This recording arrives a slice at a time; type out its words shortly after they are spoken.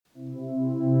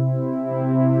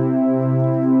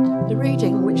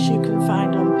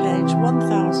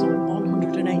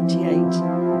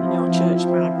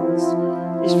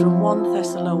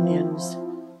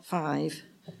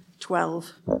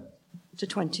12 to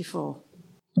 24.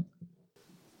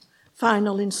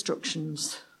 Final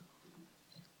instructions.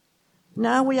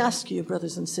 Now we ask you,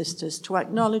 brothers and sisters, to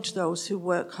acknowledge those who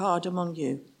work hard among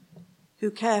you,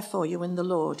 who care for you in the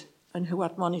Lord, and who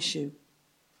admonish you.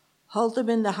 Hold them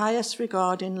in the highest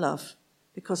regard in love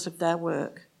because of their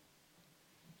work.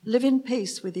 Live in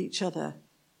peace with each other.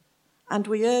 And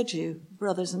we urge you,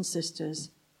 brothers and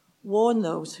sisters, warn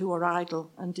those who are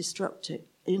idle and disruptive.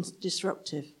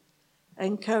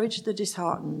 Encourage the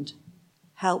disheartened.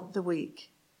 Help the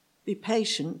weak. Be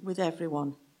patient with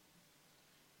everyone.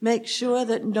 Make sure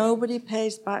that nobody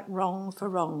pays back wrong for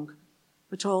wrong,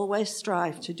 but always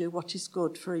strive to do what is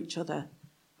good for each other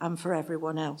and for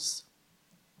everyone else.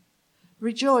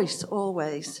 Rejoice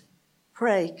always.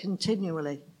 Pray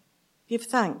continually. Give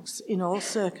thanks in all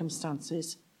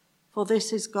circumstances, for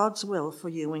this is God's will for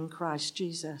you in Christ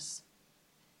Jesus.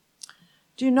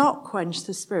 Do not quench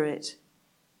the Spirit.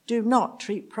 Do not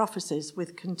treat prophecies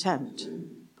with contempt,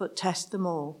 but test them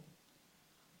all.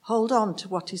 Hold on to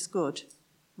what is good.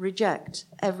 Reject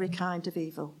every kind of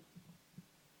evil.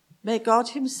 May God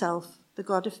himself, the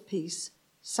God of peace,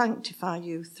 sanctify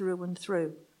you through and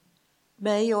through.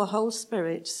 May your whole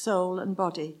spirit, soul, and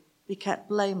body be kept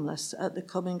blameless at the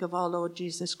coming of our Lord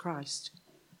Jesus Christ.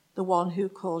 The one who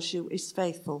calls you is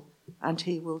faithful, and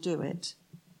he will do it.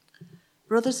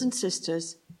 Brothers and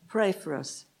sisters, pray for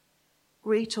us.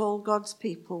 Greet all God's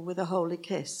people with a holy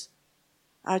kiss.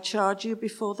 I charge you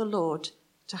before the Lord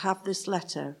to have this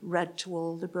letter read to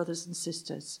all the brothers and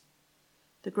sisters.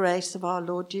 The grace of our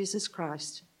Lord Jesus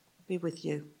Christ be with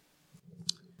you.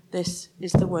 This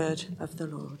is the word of the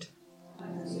Lord.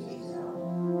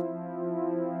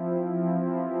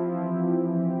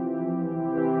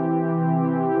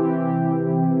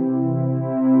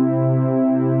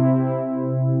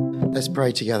 Let's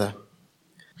pray together.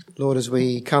 Lord, as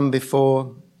we come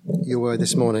before your word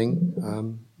this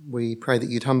morning, we pray that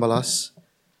you'd humble us.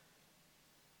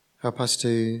 Help us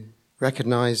to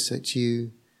recognize that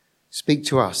you speak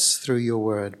to us through your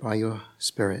word by your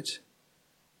Spirit.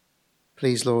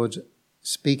 Please, Lord,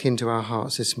 speak into our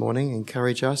hearts this morning.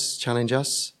 Encourage us, challenge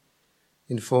us,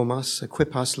 inform us,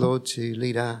 equip us, Lord, to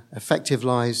lead our effective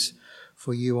lives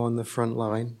for you on the front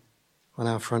line, on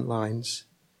our front lines.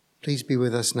 Please be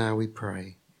with us now, we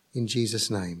pray. In Jesus'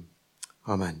 name,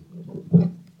 amen.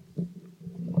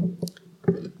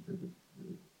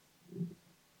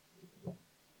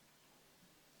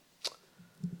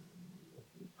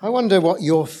 I wonder what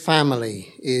your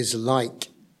family is like.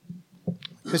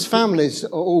 Because families are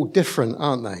all different,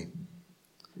 aren't they?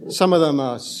 Some of them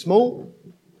are small,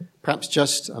 perhaps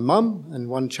just a mum and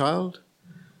one child.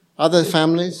 Other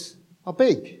families are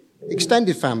big,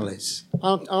 extended families,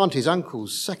 aunties,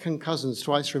 uncles, second cousins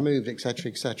twice removed,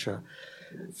 etc., etc.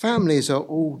 Families are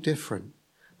all different.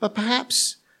 But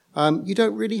perhaps you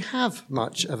don't really have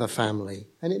much of a family.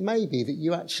 And it may be that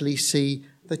you actually see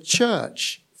the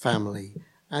church family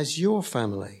as your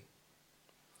family.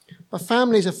 But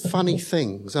families are funny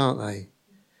things, aren't they?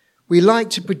 We like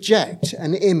to project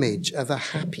an image of a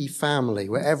happy family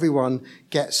where everyone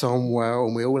gets on well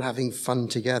and we're all having fun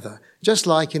together, just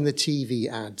like in the TV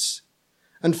ads.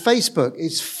 And Facebook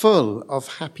is full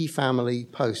of happy family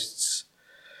posts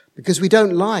because we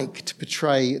don't like to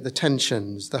portray the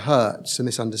tensions, the hurts, the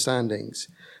misunderstandings.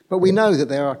 But we know that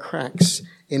there are cracks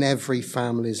in every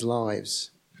family's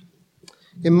lives.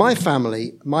 In my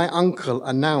family, my uncle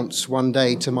announced one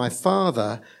day to my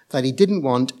father that he didn't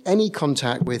want any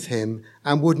contact with him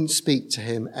and wouldn't speak to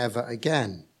him ever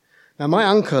again. Now, my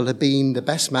uncle had been the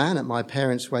best man at my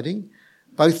parents' wedding.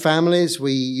 Both families,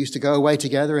 we used to go away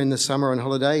together in the summer on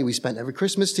holiday. We spent every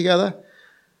Christmas together.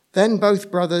 Then both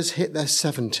brothers hit their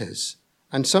 70s,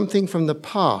 and something from the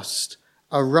past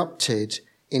erupted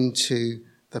into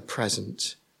the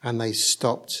present, and they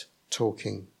stopped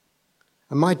talking.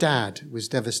 And my dad was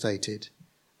devastated,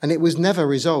 and it was never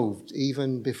resolved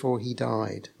even before he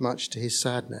died, much to his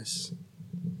sadness.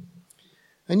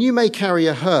 And you may carry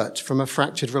a hurt from a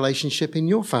fractured relationship in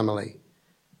your family,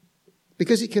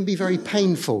 because it can be very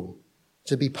painful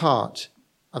to be part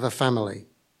of a family.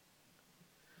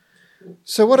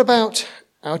 So what about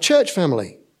our church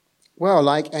family? Well,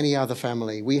 like any other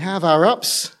family, we have our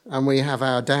ups and we have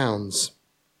our downs.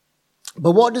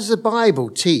 But what does the Bible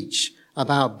teach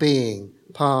about being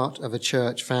part of a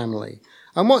church family?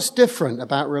 And what's different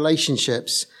about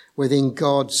relationships within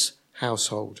God's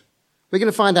household? We're going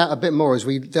to find out a bit more as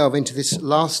we delve into this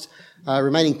last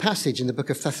remaining passage in the book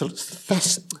of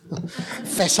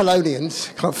Thessalonians.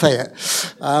 Can't say it.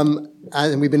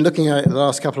 and we've been looking at it the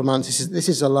last couple of months, this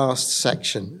is the last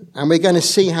section. And we're going to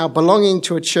see how belonging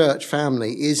to a church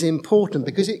family is important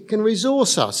because it can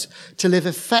resource us to live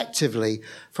effectively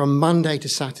from Monday to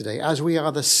Saturday as we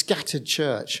are the scattered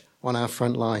church on our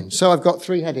front line. So I've got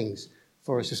 3 headings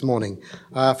for us this morning.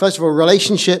 First of all,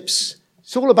 relationships.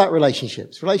 It's all about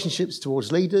relationships. Relationships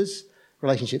towards leaders,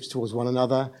 relationships towards one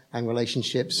another, and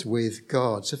relationships with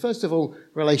God. So first of all,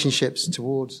 relationships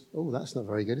towards... Oh, that's not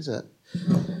very good, is it?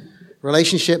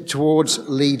 Relationship towards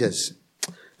leaders.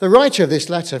 The writer of this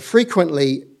letter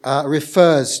frequently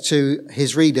refers to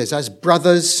his readers as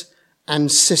brothers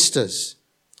and sisters.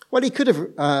 Well, he could have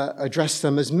addressed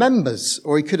them as members,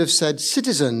 or he could have said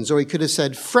citizens, or he could have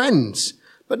said friends.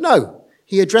 But no,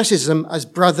 he addresses them as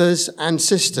brothers and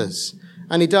sisters.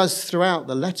 And he does throughout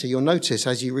the letter, you'll notice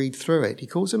as you read through it. He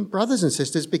calls them brothers and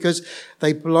sisters because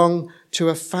they belong to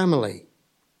a family.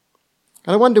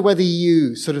 And I wonder whether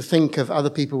you sort of think of other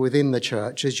people within the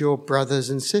church as your brothers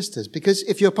and sisters. Because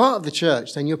if you're part of the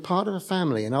church, then you're part of a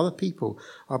family, and other people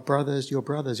are brothers, your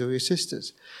brothers or your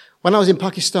sisters. When I was in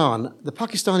Pakistan, the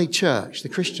Pakistani church, the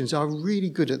Christians, are really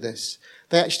good at this.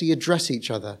 They actually address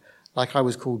each other, like I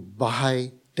was called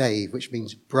Bhai Dave, which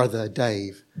means brother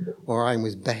Dave, or I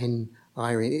was Behin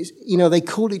Irene. They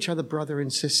call each other brother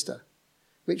and sister,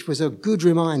 which was a good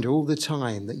reminder all the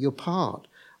time that you're part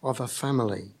of a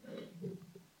family.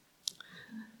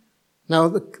 Now,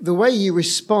 the way you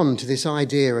respond to this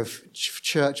idea of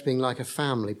church being like a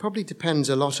family probably depends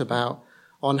a lot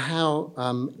on how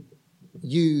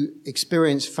you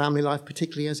experience family life,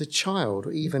 particularly as a child,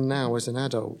 or even now as an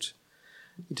adult.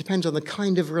 It depends on the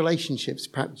kind of relationships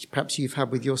perhaps you've had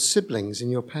with your siblings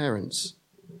and your parents.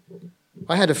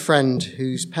 I had a friend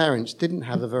whose parents didn't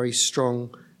have a very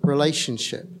strong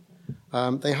relationship.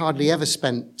 They hardly ever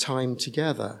spent time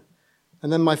together.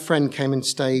 And then my friend came and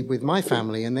stayed with my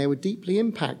family, and they were deeply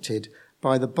impacted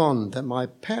by the bond that my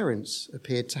parents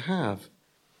appeared to have.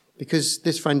 Because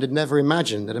this friend had never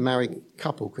imagined that a married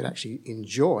couple could actually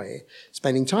enjoy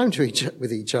spending time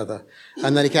with each other,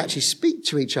 and that they could actually speak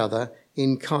to each other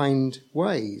in kind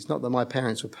ways. Not that my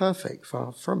parents were perfect,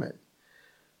 far from it.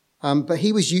 But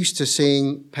he was used to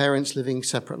seeing parents living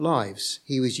separate lives.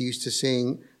 He was used to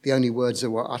seeing the only words that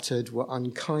were uttered were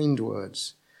unkind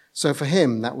words. So for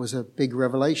him, that was a big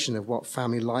revelation of what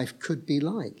family life could be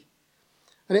like.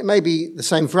 And it may be the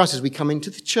same for us as we come into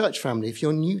the church family. If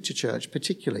you're new to church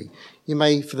particularly, you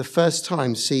may for the first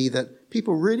time see that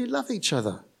people really love each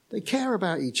other. They care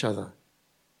about each other.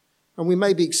 And we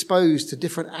may be exposed to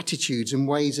different attitudes and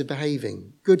ways of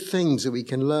behaving, good things that we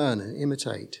can learn and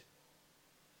imitate.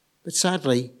 But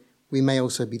sadly, we may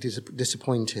also be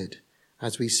disappointed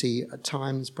as we see at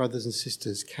times brothers and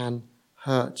sisters can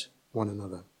hurt one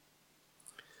another.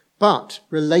 But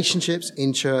relationships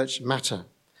in church matter.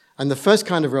 And the first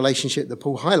kind of relationship that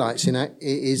Paul highlights in it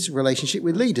is relationship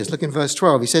with leaders. Look in verse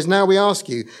 12. He says, "Now we ask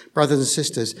you, brothers and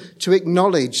sisters, to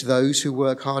acknowledge those who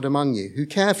work hard among you, who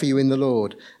care for you in the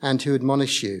Lord and who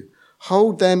admonish you.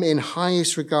 Hold them in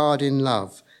highest regard in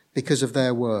love because of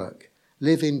their work.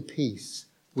 Live in peace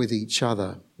with each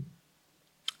other."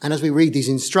 And as we read these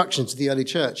instructions to the early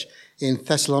church in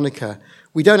Thessalonica,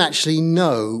 we don't actually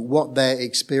know what their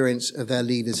experience of their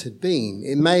leaders had been.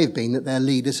 It may have been that their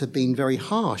leaders had been very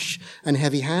harsh and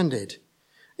heavy-handed.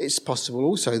 It's possible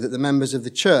also that the members of the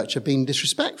church have been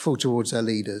disrespectful towards their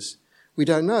leaders. We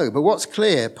don't know. But what's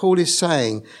clear, Paul is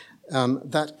saying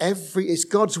that it's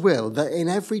God's will that in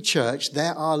every church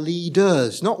there are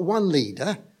leaders, not one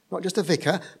leader, not just a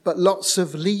vicar, but lots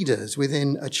of leaders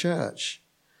within a church.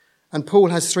 And Paul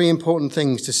has 3 important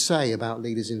things to say about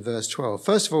leaders in verse 12.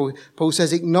 First of all, Paul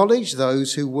says, acknowledge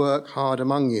those who work hard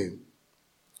among you.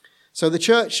 So the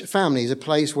church family is a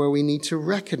place where we need to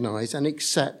recognize and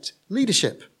accept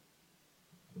leadership.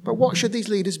 But what should these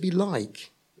leaders be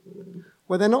like?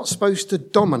 Well, they're not supposed to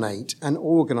dominate and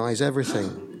organize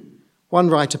everything. One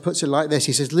writer puts it like this.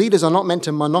 He says, leaders are not meant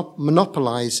to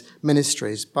monopolize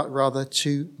ministries, but rather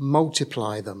to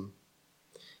multiply them.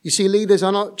 You see, leaders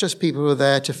are not just people who are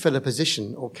there to fill a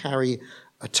position or carry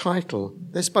a title.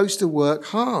 They're supposed to work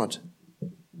hard.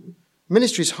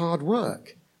 Ministry is hard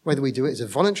work, whether we do it as a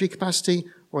voluntary capacity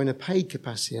or in a paid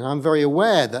capacity. And I'm very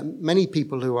aware that many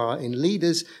people who are in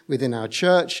leaders within our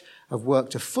church have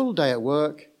worked a full day at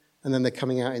work, and then they're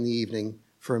coming out in the evening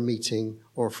for a meeting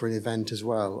or for an event as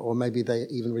well. Or maybe they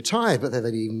even retired, but they've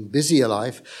had an even busier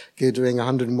life, doing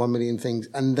 101 million things,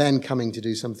 and then coming to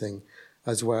do something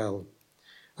as well.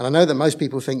 And I know that most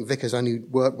people think vicars only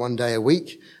work one day a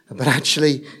week, but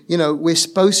actually, we're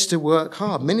supposed to work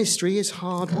hard. Ministry is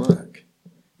hard work.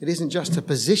 It isn't just a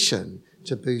position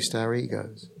to boost our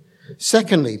egos.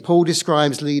 Secondly, Paul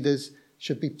describes leaders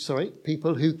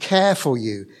people who care for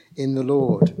you in the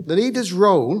Lord. The leader's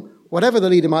role, whatever the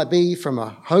leader might be, from a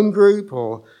home group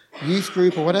or youth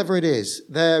group or whatever it is,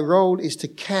 their role is to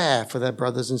care for their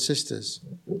brothers and sisters.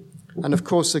 And of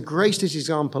course, the greatest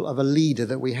example of a leader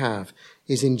that we have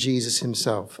is in Jesus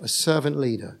himself, a servant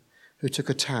leader who took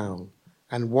a towel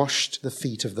and washed the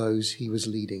feet of those he was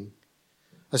leading.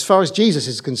 As far as Jesus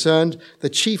is concerned, the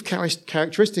chief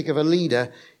characteristic of a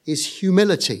leader is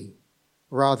humility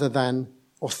rather than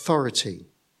authority.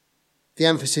 The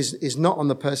emphasis is not on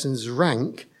the person's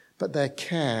rank, but their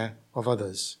care of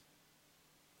others.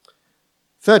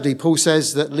 Thirdly, Paul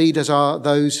says that leaders are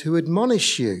those who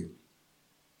admonish you.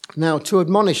 Now, to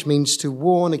admonish means to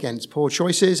warn against poor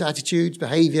choices, attitudes,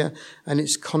 behaviour, and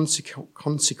its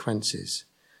consequences.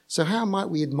 So how might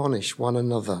we admonish one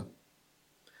another?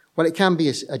 Well, it can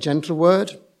be a gentle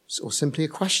word or simply a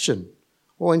question.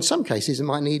 Or in some cases, it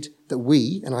might need that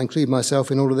we, and I include myself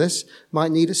in all of this,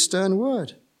 might need a stern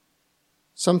word.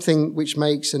 Something which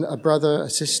makes a brother, a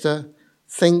sister,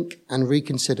 think and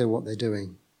reconsider what they're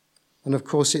doing. And of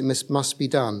course, it must be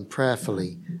done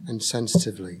prayerfully and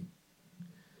sensitively.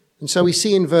 And so we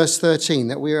see in verse 13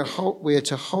 that we are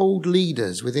to hold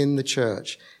leaders within the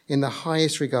church in the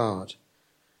highest regard.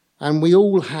 And we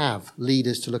all have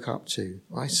leaders to look up to.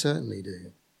 I certainly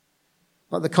do.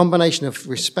 But the combination of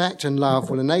respect and love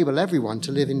will enable everyone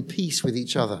to live in peace with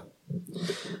each other.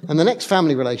 And the next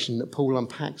family relation that Paul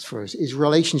unpacks for us is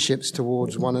relationships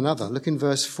towards one another. Look in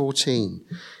verse 14.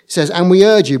 It says, "And we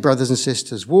urge you, brothers and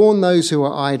sisters, warn those who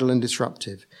are idle and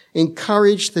disruptive.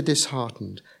 Encourage the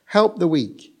disheartened. Help the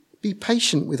weak. Be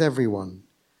patient with everyone.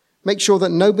 Make sure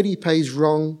that nobody pays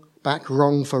wrong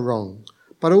for wrong,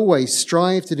 but always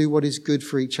strive to do what is good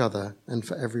for each other and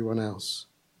for everyone else."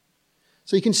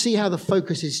 So you can see how the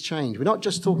focus is changed. We're not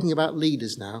just talking about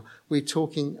leaders now, we're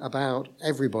talking about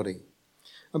everybody.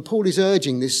 And Paul is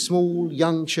urging this small,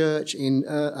 young church in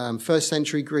first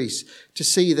century Greece to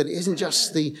see that it isn't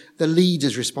just the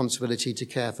leader's responsibility to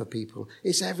care for people.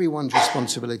 It's everyone's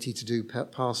responsibility to do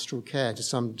pastoral care to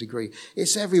some degree.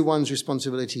 It's everyone's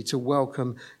responsibility to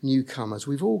welcome newcomers.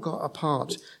 We've all got a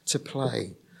part to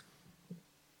play.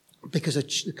 Because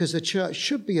the church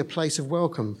should be a place of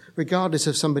welcome, regardless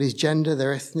of somebody's gender,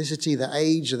 their ethnicity, their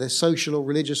age, or their social or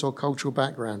religious or cultural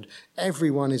background.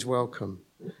 Everyone is welcome.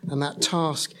 And that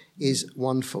task is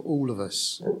one for all of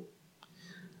us.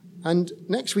 And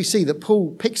next we see that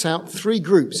Paul picks out three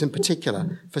groups in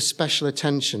particular for special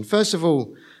attention. First of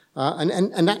all,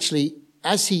 and actually,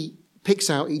 as he picks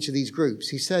out each of these groups,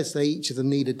 he says they each of them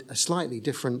needed a slightly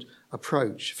different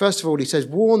approach. First of all, he says,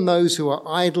 warn those who are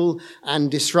idle and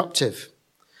disruptive.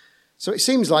 So it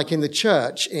seems like in the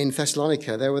church in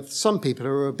Thessalonica, there were some people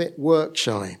who were a bit work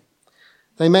shy.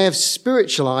 They may have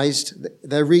spiritualized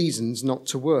their reasons not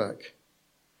to work.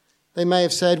 They may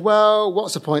have said, well,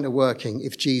 what's the point of working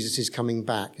if Jesus is coming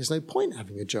back? There's no point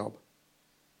having a job.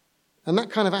 And that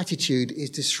kind of attitude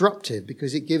is disruptive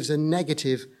because it gives a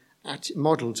negative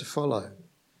model to follow.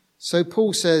 So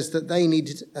Paul says that they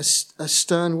needed a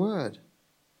stern word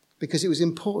because it was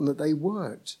important that they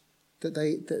worked, that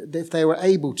if they were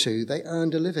able to, they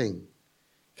earned a living.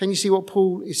 Can you see what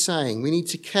Paul is saying? We need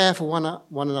to care for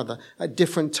one another at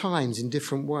different times in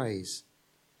different ways.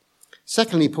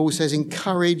 Secondly, Paul says,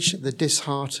 encourage the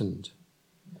disheartened.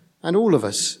 And all of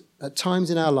us, at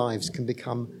times in our lives, can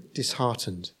become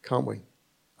disheartened, can't we?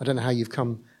 I don't know how you've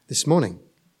come this morning.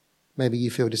 Maybe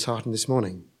you feel disheartened this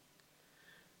morning.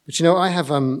 But you know, I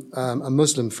have a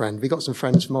Muslim friend. We got some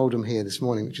friends from Oldham here this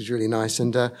morning, which was really nice.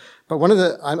 And but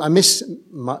I miss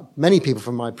many people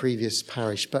from my previous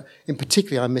parish, but in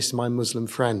particular, I miss my Muslim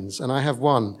friends. And I have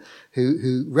one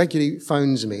who regularly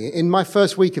phones me. In my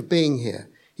first week of being here,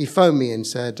 he phoned me and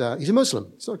said, he's a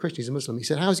Muslim. He's not a Christian, he's a Muslim. He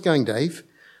said, how's it going, Dave?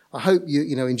 I hope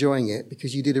you're enjoying it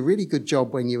because you did a really good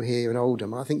job when you were here in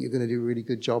Oldham. I think you're going to do a really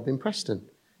good job in Preston.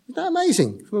 Isn't that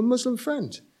amazing from a Muslim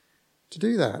friend to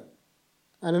do that?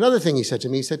 And another thing he said to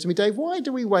me, Dave, why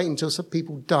do we wait until some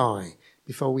people die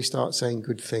before we start saying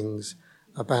good things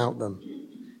about them?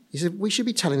 He said, we should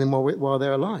be telling them while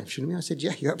they're alive, shouldn't we? I said,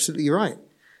 yeah, you're absolutely right.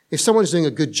 If someone's doing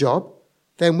a good job,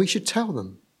 then we should tell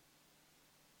them.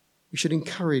 We should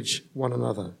encourage one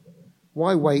another.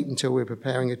 Why wait until we're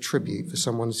preparing a tribute for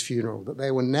someone's funeral that they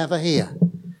will never hear?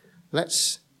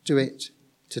 Let's do it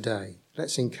today.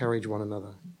 Let's encourage one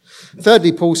another.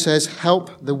 Thirdly, Paul says,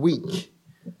 help the weak.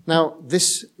 Now,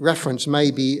 this reference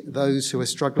may be those who are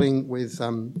struggling with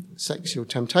sexual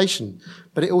temptation,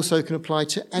 but it also can apply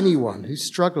to anyone who's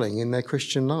struggling in their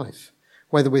Christian life,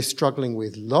 whether we're struggling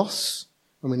with loss,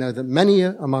 and we know that many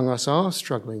among us are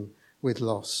struggling with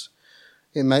loss.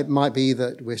 It might be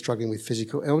that we're struggling with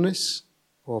physical illness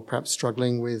or perhaps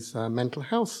struggling with mental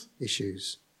health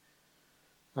issues.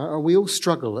 We all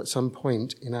struggle at some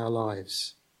point in our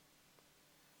lives.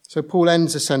 So Paul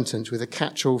ends the sentence with a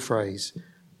catch-all phrase,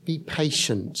 be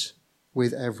patient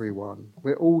with everyone.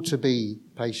 We're all to be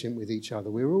patient with each other.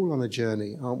 We're all on a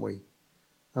journey, aren't we?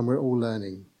 And we're all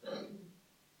learning.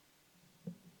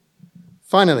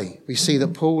 Finally, we see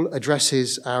that Paul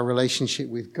addresses our relationship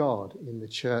with God in the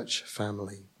church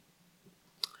family.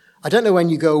 I don't know when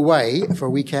you go away for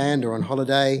a weekend or on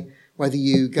holiday, whether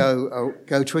you go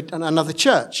to another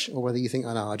church or whether you think,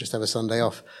 oh no, I just have a Sunday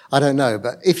off. I don't know.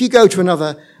 But if you go to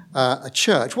another a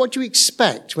church, what do you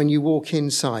expect when you walk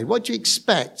inside? What do you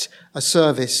expect a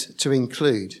service to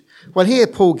include? Well, here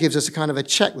Paul gives us a kind of a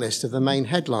checklist of the main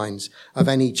headlines of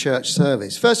any church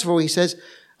service. First of all, he says,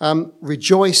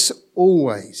 rejoice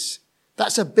always.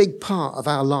 That's a big part of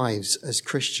our lives as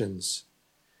Christians.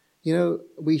 You know,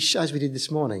 as we did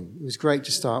this morning, it was great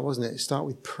to start, wasn't it? Start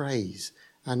with praise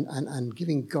and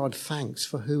giving God thanks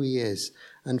for who he is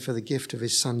and for the gift of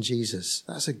his son, Jesus.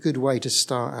 That's a good way to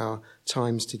start our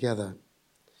times together.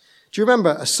 Do you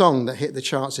remember a song that hit the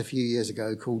charts a few years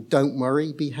ago called Don't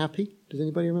Worry, Be Happy? Does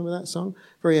anybody remember that song?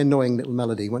 Very annoying little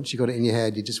melody. Once you got it in your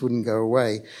head, it just wouldn't go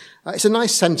away. It's a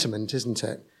nice sentiment, isn't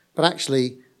it? But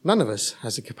actually, none of us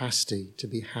has the capacity to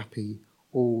be happy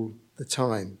all the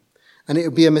time. And it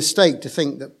would be a mistake to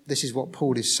think that this is what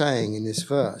Paul is saying in this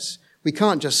verse. We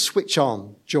can't just switch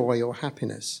on joy or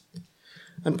happiness.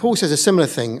 And Paul says a similar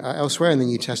thing elsewhere in the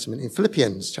New Testament. In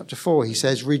Philippians chapter 4, he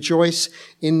says, rejoice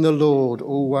in the Lord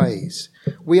always.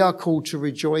 We are called to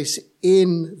rejoice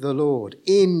in the Lord,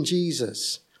 in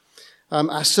Jesus.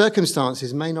 Our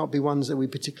circumstances may not be ones that we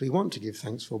particularly want to give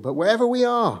thanks for, but wherever we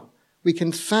are, we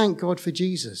can thank God for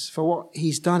Jesus, for what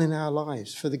he's done in our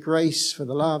lives, for the grace, for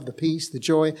the love, the peace, the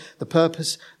joy, the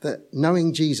purpose that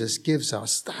knowing Jesus gives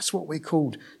us. That's what we're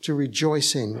called to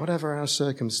rejoice in, whatever our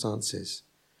circumstances.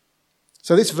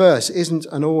 So this verse isn't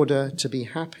an order to be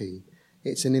happy.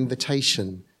 It's an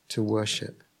invitation to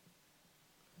worship.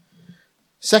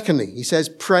 Secondly, he says,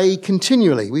 pray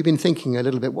continually. We've been thinking a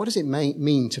little bit, what does it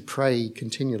mean to pray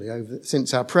continually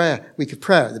since our week of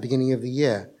prayer at the beginning of the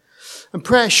year? And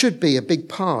prayer should be a big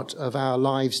part of our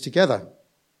lives together.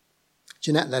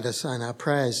 Jeanette led us in our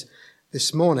prayers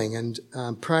this morning and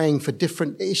praying for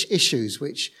different issues,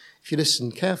 which, if you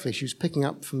listen carefully, she was picking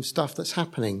up from stuff that's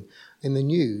happening in the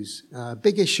news,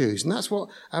 big issues. And that's what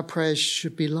our prayers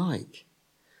should be like.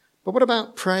 But what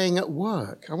about praying at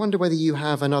work? I wonder whether you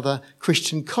have another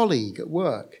Christian colleague at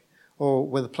work or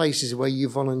whether places where you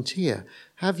volunteer.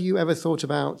 Have you ever thought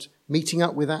about meeting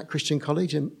up with that Christian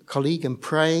colleague and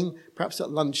praying, perhaps at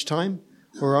lunchtime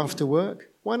or after work?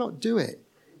 Why not do it?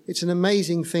 It's an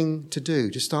amazing thing to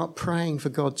do, to start praying for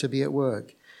God to be at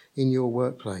work in your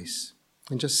workplace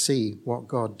and just see what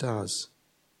God does.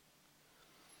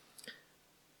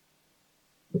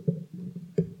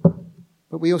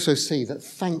 But we also see that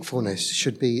thankfulness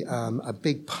should be a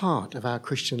big part of our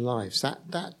Christian lives,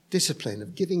 that discipline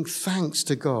of giving thanks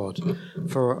to God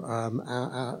for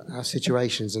our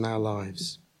situations and our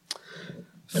lives.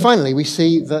 Finally, we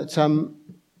see that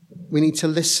we need to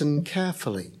listen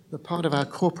carefully. The part of our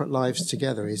corporate lives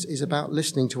together is about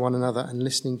listening to one another and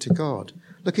listening to God.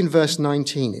 Look in verse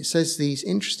 19. It says these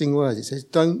interesting words. It says,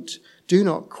 do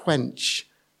not quench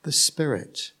the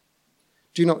Spirit.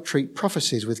 Do not treat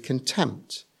prophecies with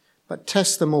contempt, but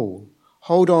test them all.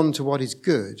 Hold on to what is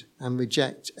good and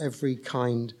reject every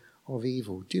kind of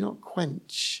evil. Do not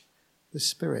quench the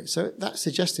Spirit. So that's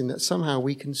suggesting that somehow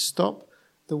we can stop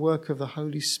the work of the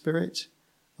Holy Spirit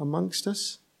amongst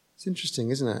us. It's interesting,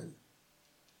 isn't it?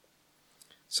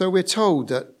 So we're told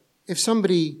that if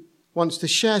somebody wants to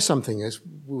share something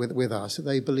with us that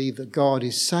they believe that God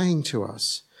is saying to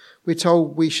us, we're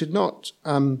told we should not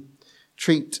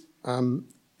treat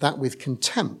that with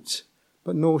contempt,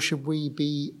 but nor should we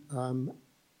be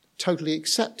totally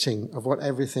accepting of what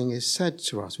everything is said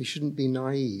to us. We shouldn't be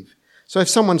naive. So if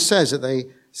someone says that they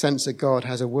sense that God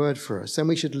has a word for us, then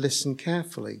we should listen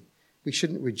carefully. We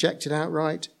shouldn't reject it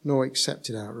outright, nor accept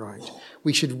it outright.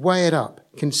 We should weigh it up,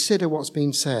 consider what's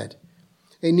been said.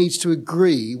 It needs to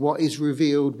agree what is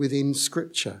revealed within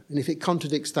Scripture. And if it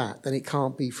contradicts that, then it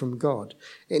can't be from God.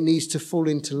 It needs to fall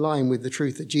into line with the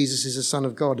truth that Jesus is the Son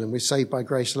of God and we're saved by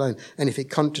grace alone. And if it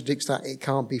contradicts that, it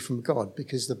can't be from God,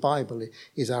 because the Bible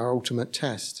is our ultimate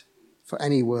test for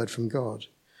any word from God.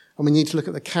 And we need to look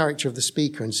at the character of the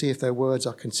speaker and see if their words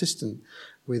are consistent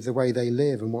with the way they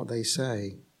live and what they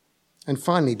say. And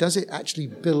finally, does it actually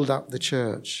build up the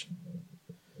church?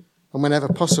 And whenever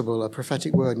possible, a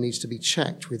prophetic word needs to be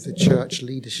checked with the church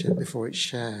leadership before it's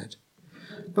shared.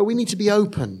 But we need to be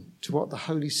open to what the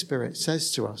Holy Spirit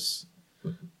says to us.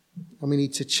 and we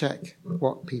need to check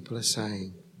what people are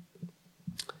saying.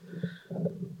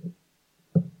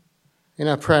 In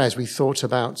our prayers, we thought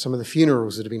about some of the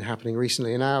funerals that have been happening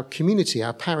recently. In our community,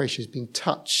 our parish has been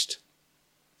touched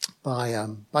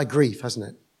by grief, hasn't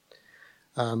it?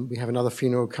 We have another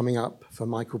funeral coming up for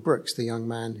Michael Brooks, the young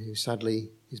man who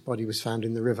sadly, his body was found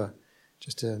in the river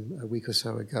just a week or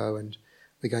so ago, and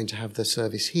we're going to have the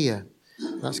service here.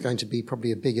 That's going to be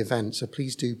probably a big event, so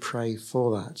please do pray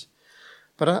for that.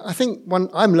 But I think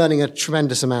I'm learning a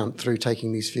tremendous amount through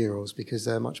taking these funerals because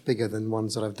they're much bigger than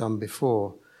ones that I've done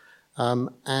before.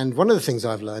 And one of the things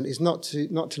I've learned is not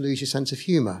to lose your sense of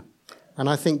humour. And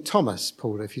I think Thomas,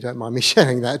 Paul, if you don't mind me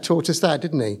sharing that, taught us that,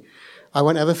 didn't he? I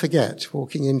won't ever forget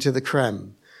walking into the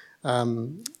Creme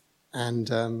and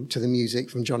to the music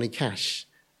from Johnny Cash,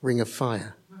 Ring of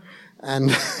Fire,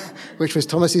 and which was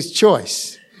Thomas's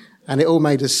choice. And it all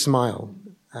made us smile.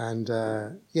 And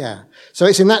so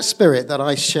it's in that spirit that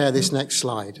I share this next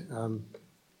slide.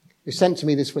 It was sent to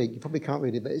me this week. You probably can't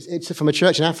read it, but it's from a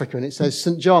church in Africa, and it says,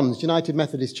 St. John's, United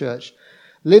Methodist Church,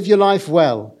 live your life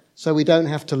well so we don't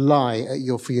have to lie at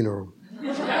your funeral.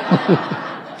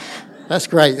 That's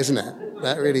great, isn't it?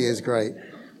 That really is great.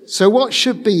 So what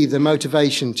should be the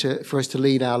motivation for us to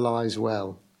lead our lives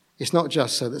well? It's not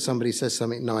just so that somebody says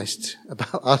something nice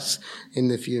about us in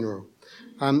the funeral.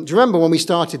 Do you remember when we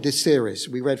started this series,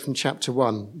 we read from chapter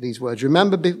 1 these words,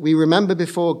 we remember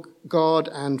before God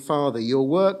and Father your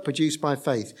work produced by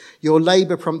faith, your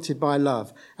labour prompted by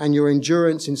love, and your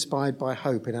endurance inspired by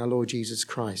hope in our Lord Jesus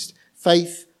Christ.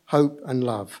 Faith, hope and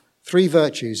love, 3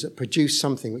 virtues that produce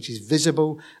something which is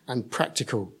visible and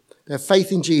practical. Their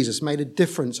faith in Jesus made a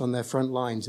difference on their front lines.